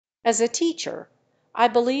As a teacher, I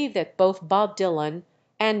believe that both Bob Dylan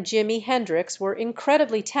and Jimi Hendrix were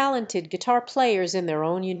incredibly talented guitar players in their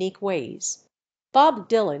own unique ways. Bob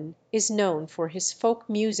Dylan is known for his folk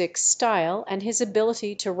music style and his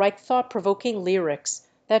ability to write thought-provoking lyrics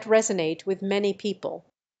that resonate with many people.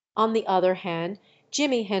 On the other hand,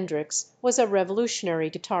 Jimi Hendrix was a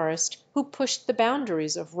revolutionary guitarist who pushed the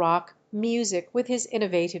boundaries of rock music with his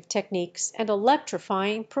innovative techniques and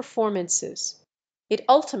electrifying performances. It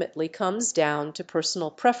ultimately comes down to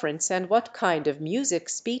personal preference and what kind of music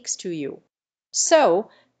speaks to you. So,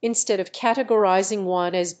 instead of categorizing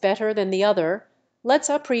one as better than the other, let's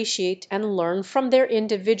appreciate and learn from their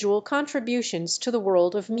individual contributions to the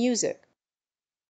world of music.